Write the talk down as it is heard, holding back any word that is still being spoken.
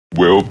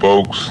Well,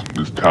 folks,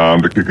 it's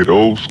time to kick it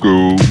old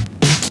school.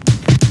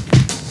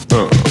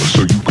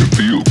 So you can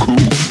feel cool.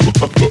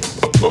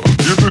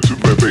 Give it to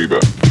me, baby.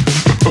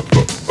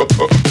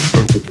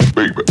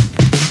 Baby.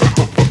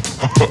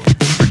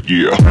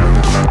 Yeah.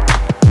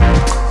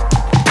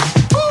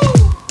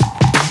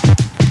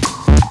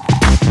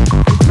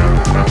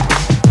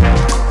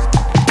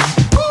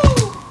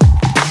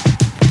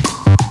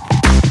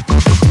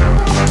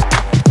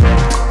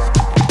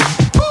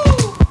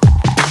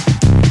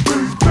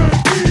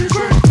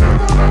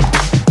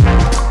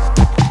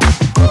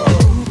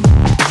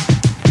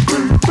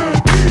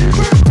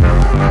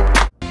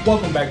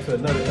 Welcome back to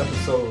another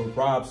episode of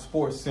Rob's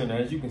Sports Center.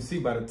 As you can see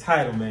by the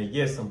title, man,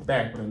 yes, I'm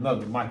back with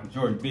another Michael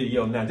Jordan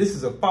video. Now, this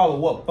is a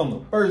follow-up from the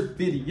first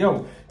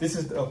video. This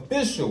is the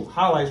official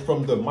highlights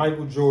from the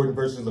Michael Jordan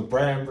versus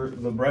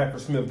LeBradford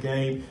Smith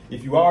game.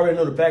 If you already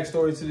know the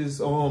backstory to this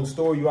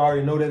story, you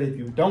already know that. If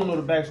you don't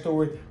know the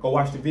backstory, go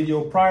watch the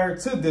video prior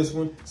to this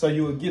one so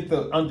you will get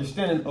the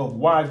understanding of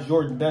why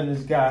Jordan done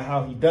this guy,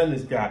 how he done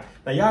this guy.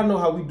 Now, y'all know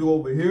how we do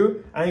over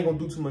here. I ain't gonna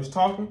do too much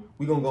talking.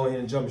 We're gonna go ahead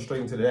and jump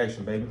straight into the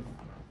action, baby.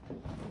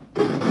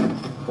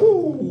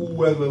 Ooh,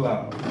 weather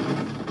loud.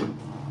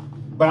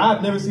 But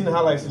I've never seen the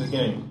highlights of this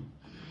game.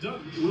 Doug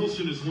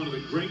Wilson is one of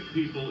the great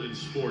people in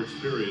sports,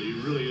 period. He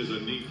really is a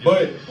neat guy.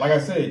 But like I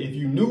said, if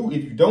you don't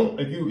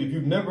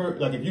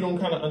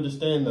kind of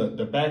understand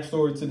the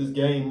backstory to this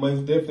game,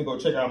 most definitely go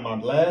check out my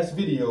last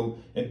video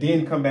and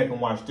then come back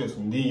and watch this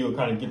one. Then you'll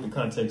kind of get the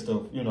context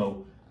of, you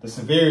know, the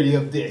severity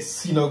of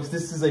this, you know, because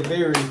this is a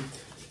very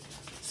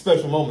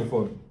special moment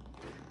for me.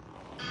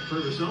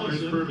 Purvis on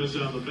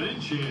the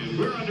bench, and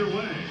we're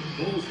underway.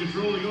 Bulls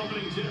control the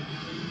opening tip.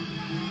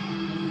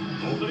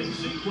 Opening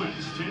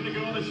sequence, 10 to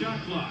go on the shot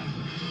clock.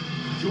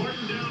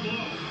 Jordan down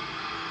low.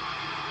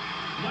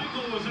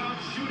 Michael was out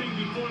shooting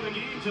before the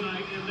game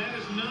tonight, and that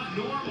is not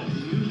normal.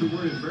 He used the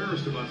word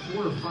embarrassed about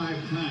 4 or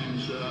 5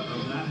 times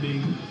of not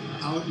being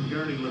out and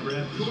guarding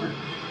LeBradford. Jordan.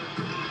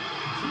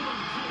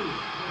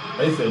 2-2.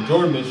 They said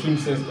Jordan been shooting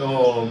since the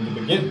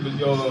beginning,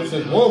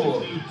 since World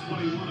War.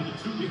 21 of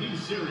the 2-game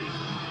series.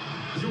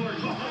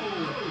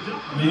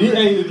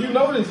 Hey, if you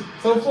notice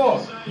so far,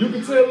 you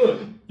can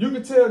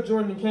tell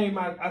Jordan came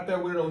out there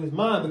with it on his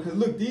mind, because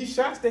look, these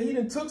shots that he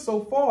done took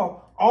so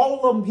far, all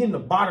of them hitting the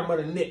bottom of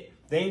the net.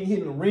 They ain't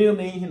hitting the rim,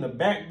 they ain't hitting the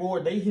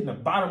backboard, they hitting the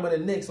bottom of the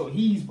net. So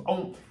he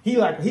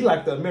like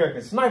the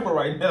American sniper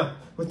right now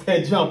with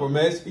that jumper,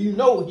 man. So you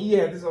know he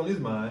had this on his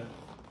mind.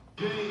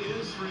 Jay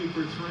is 3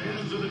 for 3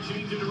 ends of the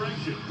change of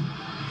direction.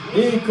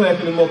 He ain't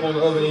clapping him up on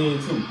the other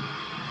end too.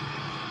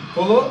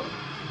 Pull up.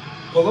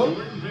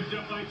 Jordan picked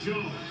up by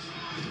Jones.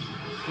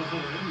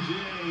 MJ.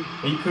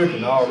 He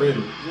cooking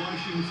already.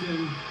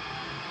 Washington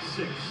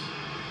 6.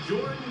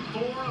 Jordan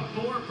 4 of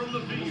 4 from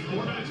the field.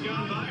 4 minutes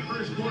gone by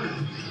first quarter.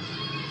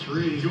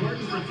 3.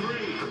 Jordan for 3.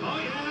 Oh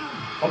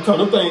yeah. I'm telling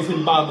them things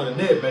hitting bottom of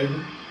the net, baby.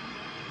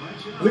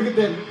 Look at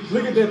that.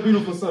 Look at that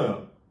beautiful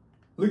sound.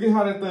 Look at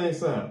how that thing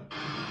sound.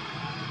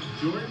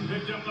 Jordan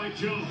picked up by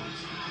Jones.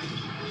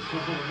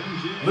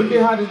 MJ. Look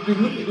at how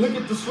this. Look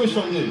at the switch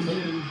on this.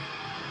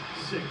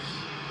 6.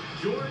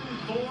 Jordan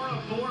 4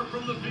 of 4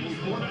 from the field.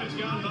 4 minutes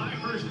gone by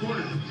first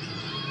quarter.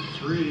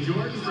 3.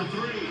 Jordan for 3.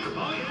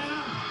 Oh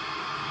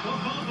yeah.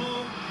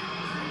 Oh.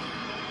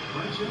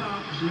 Watch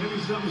out. Maybe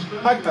something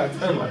special. I gotta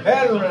turn my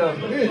head around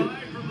for this. From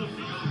the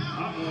field.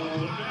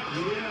 Uh-oh.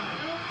 Yeah.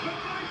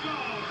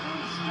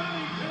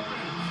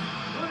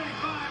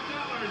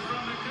 $25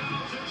 from the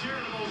Cubs and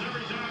Charitables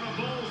every time a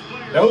Bulls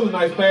player. That was a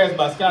nice pass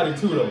by Scotty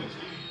too, though.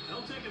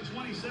 They'll take a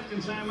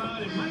 20-second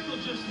timeout, and Michael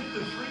just hit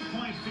the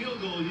 3-point field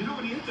goal. You know,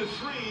 when you hit the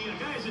 3, a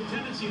guy has a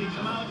tendency to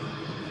come out.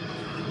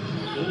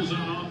 Bulls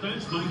on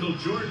offense. Michael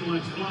Jordan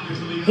lets fly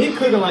from the. He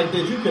cooking like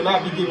that. You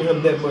cannot be giving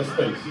him that much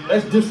space.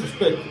 That's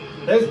disrespectful.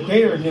 That's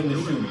daring him to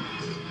shoot.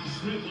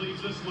 Smith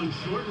leaves this one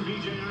short, and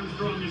B.J.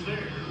 Armstrong is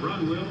there.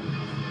 Run, Will.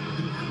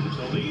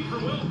 The lead for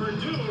Will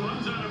Purdue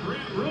runs out of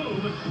grant room.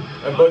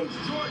 But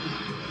Jordan.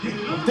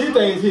 these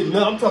things hitting.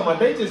 No, I'm talking about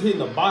they just hitting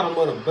the bottom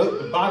of the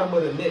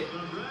net.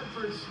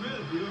 Bradford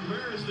Smith, you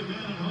embarrassed a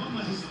man at home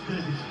last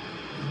night.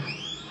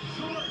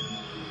 Jordan,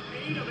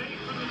 8 of 8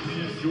 from the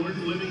field.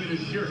 Jordan living in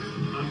his shirt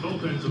on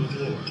both ends of the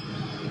floor.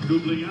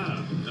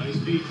 Gugliana, nice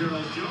beat,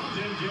 Charles Jones.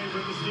 MJ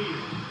with the steal.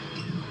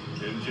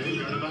 MJ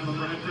guarded by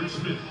LeBradford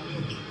Smith.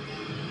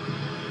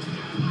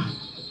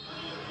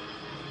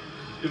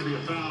 Going to be a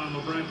foul on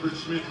LeBradford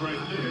Smith right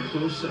there.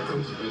 Close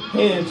seconds.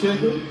 Hand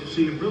checker.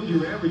 So you build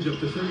your average up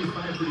to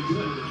 35 pretty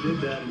good. And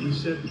did that, and he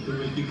said it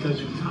was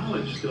because in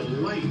college the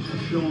light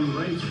shone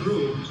right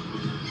through,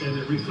 and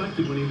it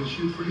reflected when he would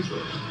shoot free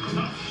throws.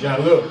 Now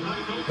look.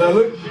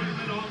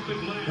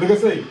 Look, I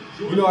say.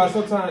 You know how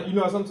sometimes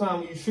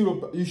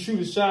you shoot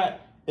a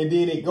shot and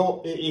then it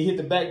hit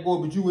the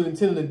backboard, but you weren't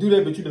intending to do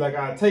that, but you be like,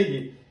 I'll take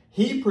it.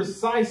 He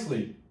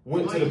precisely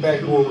went to the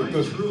backboard with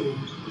this.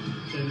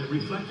 And it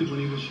reflected when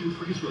he would shoot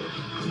free throws.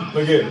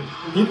 Look at it.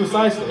 He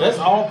precisely. That's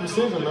all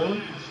precision,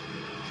 man.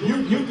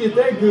 You get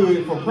that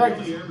good from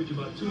practice. They average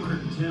about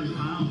 210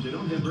 pounds. They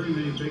don't have very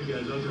many big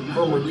guys out there.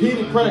 From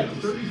repeated practice.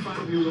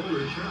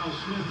 35-year-old Charles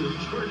Smith is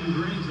Jordan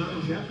drains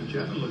out Chapman.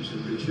 Chapman looks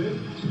in good shape.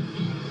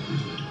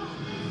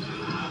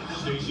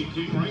 Stacey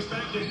King right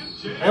back to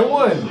him. And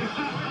one.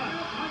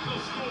 Michael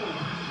score.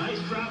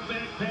 Nice drop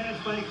back pass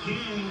by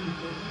King.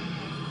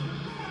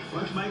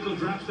 Watch Michael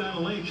drops down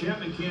the lane.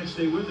 Chapman can't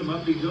stay with him.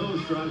 Up he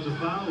goes. Drives a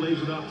foul.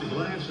 Lays it off the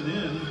glass and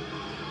in.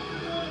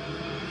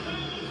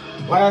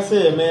 Like I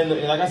said, man,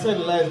 like I said in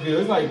the last video,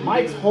 it's like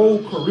Mike's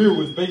whole career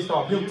was based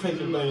off him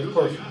taking things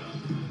personal.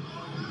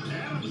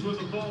 Adams with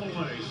the ball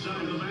away.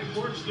 Side of the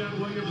backcourt. Scott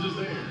Williams is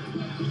there.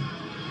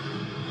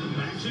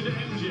 Backs into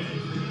MJ.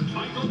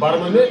 Michael.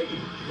 Bottom of it.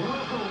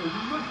 Whoa,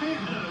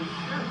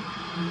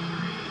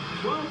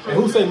 And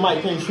who say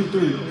Mike can't shoot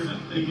threes?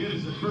 Again,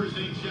 it's the first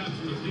 8 shots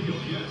from the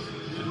field, yes.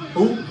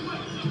 Who?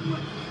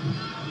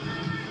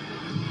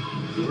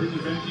 Jordan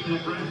backing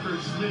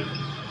LeBradford Smith.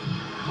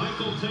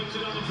 Michael takes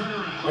it on the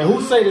turnaround. And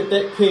who say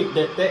that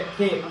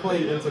can't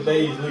play in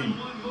today's league?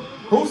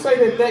 Who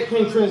say that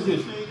can't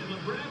transition? And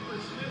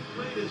LeBradford Smith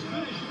played as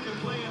good as you can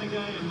play on a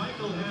guy, and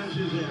Michael has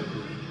his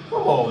average.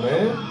 Come on,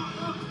 man.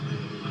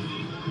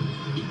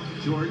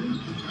 Jordan.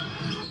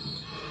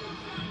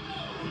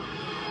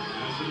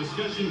 As the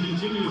discussion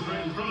continues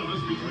right in front of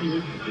us between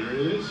them. There it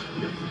is.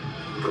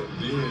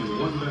 And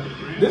one back to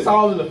Grant. This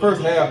all in the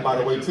first half, by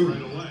the way, too.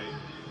 Right away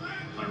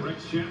by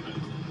Rex Chapman.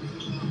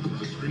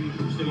 It's a screen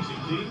from Stacey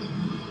King.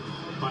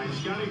 Finds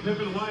Scottie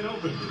Pippen wide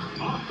open.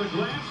 Off the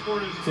glass for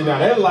his... See, now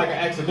that's like an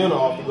accidental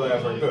off the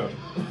glass right there.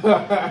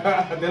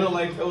 They don't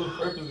like those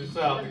purposes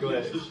shot off the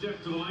glass. The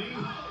step to the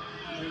lane.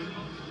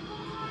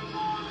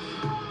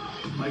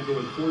 Michael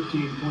with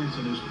 14 points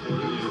in his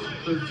quarter.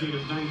 13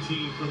 of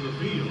 19 from the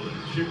field.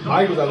 Chicago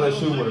Mike was out there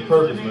shooting with a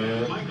purpose,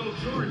 man. Michael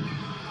Jordan.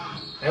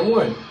 And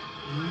one.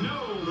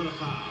 No, but a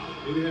foul.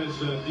 It has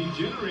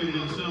degenerated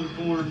in some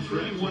forms.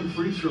 21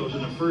 free throws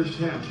in the first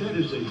half. That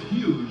is a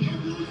huge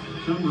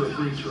number of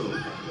free throws.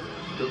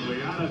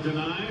 Dubliata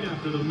denied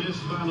after the miss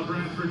by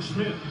LeBradford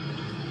Smith.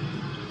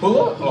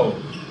 Pull up.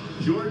 Oh.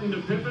 Jordan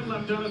to Pippen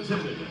left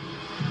unattended.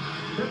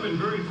 Pippen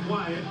very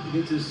quiet.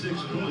 Gets his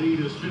 6th point. Lead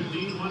is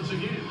 15 once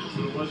again. That's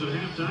what it was at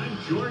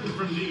halftime. Jordan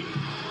from deep.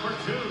 For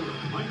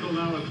 2. Michael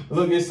now at...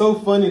 Look, it's so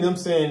funny them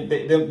saying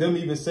that them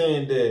even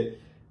saying that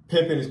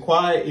Pippen is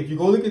quiet. If you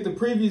go look at the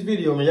previous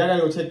video, man, y'all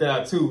gotta go check that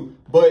out too.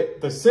 But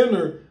the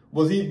center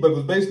was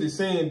basically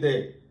saying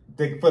that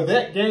for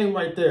that game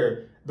right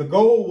there, the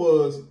goal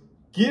was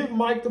give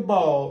Mike the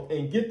ball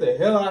and get the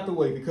hell out the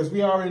way, because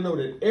we already know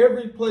that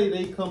every play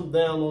they come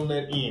down on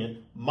that end,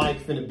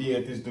 Mike's finna be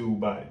at this dude's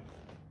body.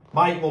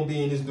 Mike gonna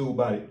be in this dude's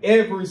body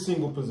every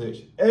single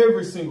possession.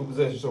 Every single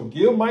possession. So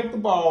give Mike the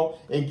ball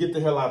and get the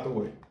hell out the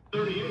way.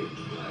 38.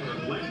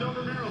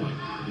 Landover, Maryland.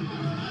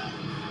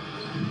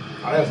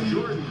 Oh, that's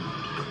Jordan.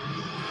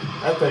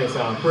 That thing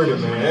sounds pretty,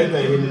 man. That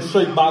thing hitting the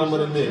straight bottom of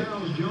the net.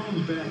 Charles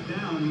Jones back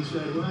down. He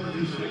said, well,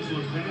 He's an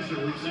excellent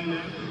passer. We've seen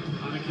that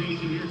on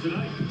occasion here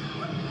tonight.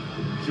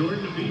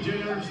 Jordan to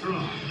B.J.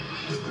 Armstrong.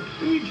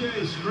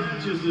 BJ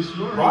scratches the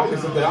score. Bro,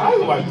 I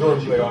like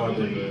Jordan play all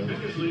day, man.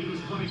 Biggest lead was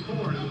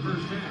 24 in the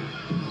first half.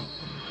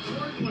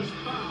 Jordan was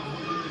fouled.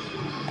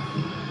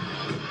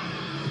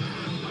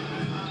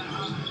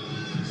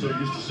 So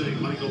used to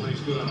saying Michael makes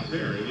good on a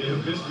pair. If you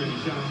have missed many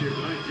shots here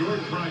tonight,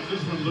 Jordan tries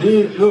this one.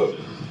 Then look,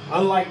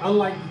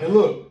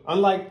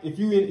 unlike if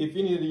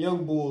any of the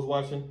young bulls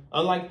watching,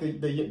 unlike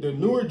the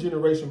newer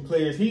generation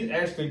players, he's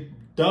actually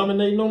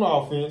dominating on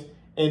offense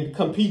and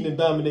competing and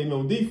dominating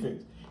on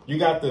defense. You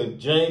got the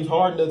James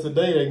Harden of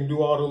today that can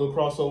do all the little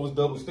crossovers,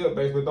 double step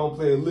backs, but don't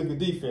play a lick of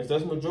defense.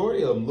 That's the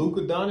majority of them.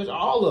 Luka Doncic,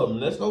 all of them.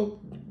 That's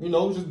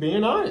just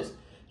being honest.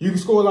 You can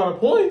score a lot of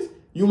points.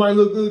 You might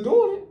look good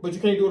doing it, but you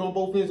can't do it on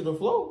both ends of the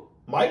floor.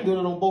 Mike doing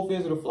it on both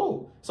ends of the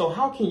floor. So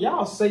how can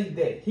y'all say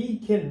that he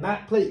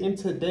cannot play in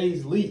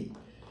today's league?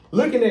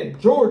 Looking at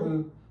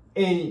Jordan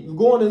and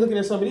going and looking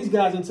at some of these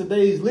guys in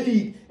today's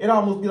league, it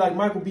almost be like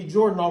Michael B.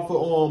 Jordan off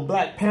of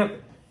Black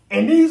Panther.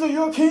 And these are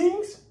your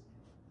kings?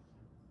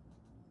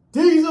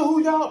 These are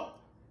who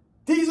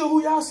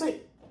y'all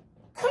say?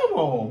 Come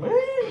on, man.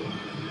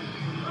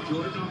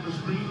 Jordan off the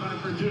screen by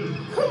Purdue.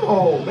 Come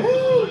on,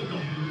 man.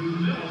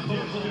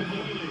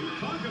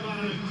 Talk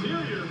about an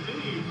interior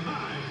feed.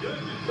 My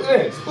goodness. Look at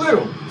that. Split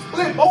them.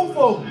 Split both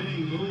of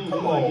them.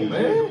 Come on,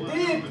 man.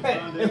 Dead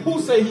pass. And who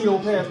say he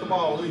don't pass the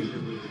ball either?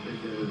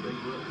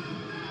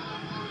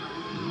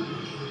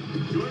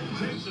 Jordan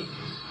takes it.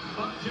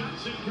 Buck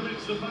Johnson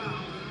commits the foul.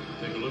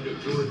 Take a look at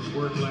Jordan's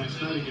work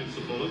last night against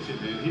the Bullets. And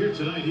here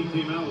tonight, he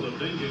came out with a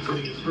vengeance,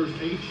 hitting his first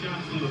 8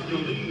 shots from the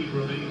field. Lead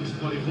remains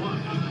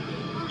 21.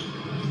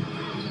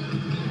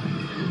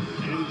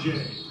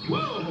 MJ.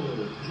 Whoa!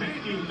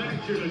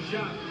 Manufactured a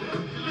shot.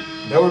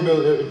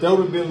 If that would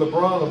have been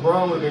LeBron,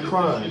 LeBron would have been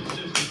crying.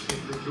 Consistency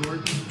for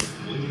Jordan,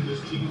 leading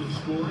this team in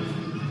scoring.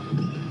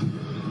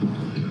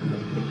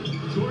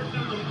 Jordan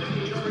on the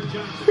fade,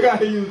 Johnson. You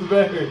gotta use the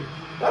battery.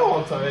 That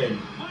one time.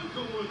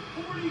 Michael with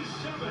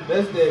 47.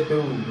 That's that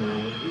dude,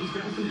 man. He's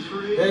got some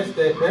straight. That's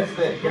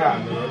that guy,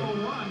 man.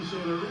 101, so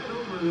they're right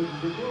over the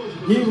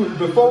He was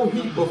before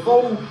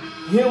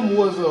him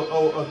was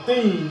a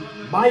thing.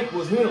 Mike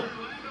was him.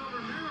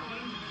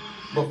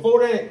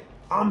 Before that,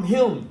 I'm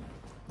him.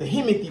 The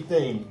himothy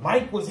thing.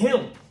 Mike was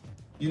him.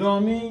 You know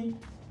what I mean?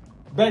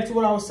 Back to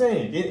what I was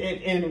saying.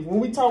 And when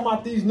we talk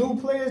about these new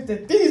players,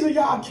 that these are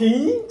y'all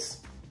kings.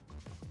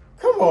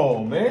 Come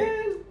on,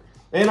 man.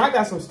 And I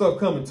got some stuff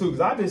coming too,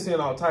 because I've been seeing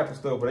all type of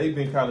stuff where they've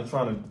been kind of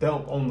trying to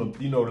dump on the,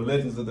 the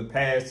legends of the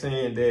past,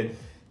 saying that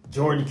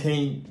Jordan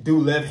can't do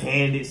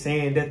left-handed,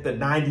 saying that the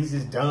 90s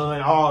is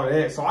done, all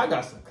that. So I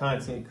got some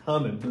content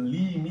coming.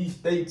 Believe me,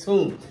 stay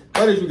tuned.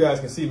 But as you guys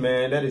can see,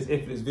 man, that is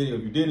it for this video.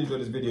 If you did enjoy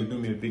this video, do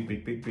me a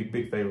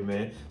big favor,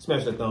 man.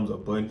 Smash that thumbs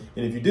up button.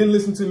 And if you didn't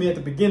listen to me at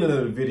the beginning of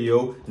the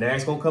video, now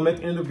it's gonna come at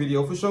the end of the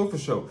video for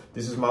sure.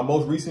 This is my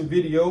most recent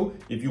video.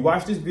 If you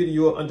watch this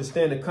video,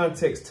 understand the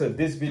context to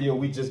this video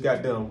we just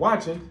got done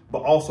watching,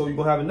 but also you're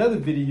gonna have another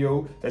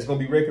video that's gonna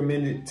be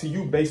recommended to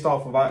you based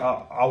off of,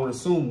 I would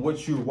assume,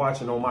 what you're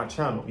watching on my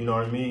channel. You know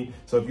what I mean?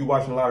 So if you're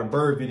watching a lot of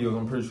bird videos,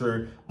 I'm pretty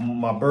sure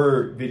my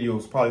bird video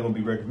is probably gonna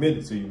be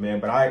recommended to you, man.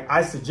 But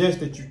I suggest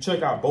that you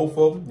check out both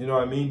of them, you know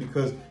what I mean?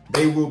 Because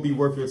they will be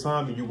worth your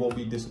time and you won't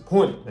be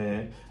disappointed,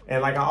 man.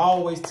 And like I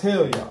always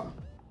tell y'all,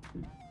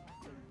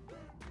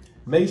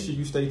 make sure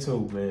you stay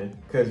tuned, man.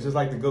 Because just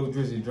like the GOAT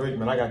Drizzy Drake,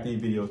 man, I got these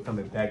videos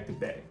coming back to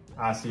back.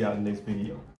 I'll see y'all in the next video.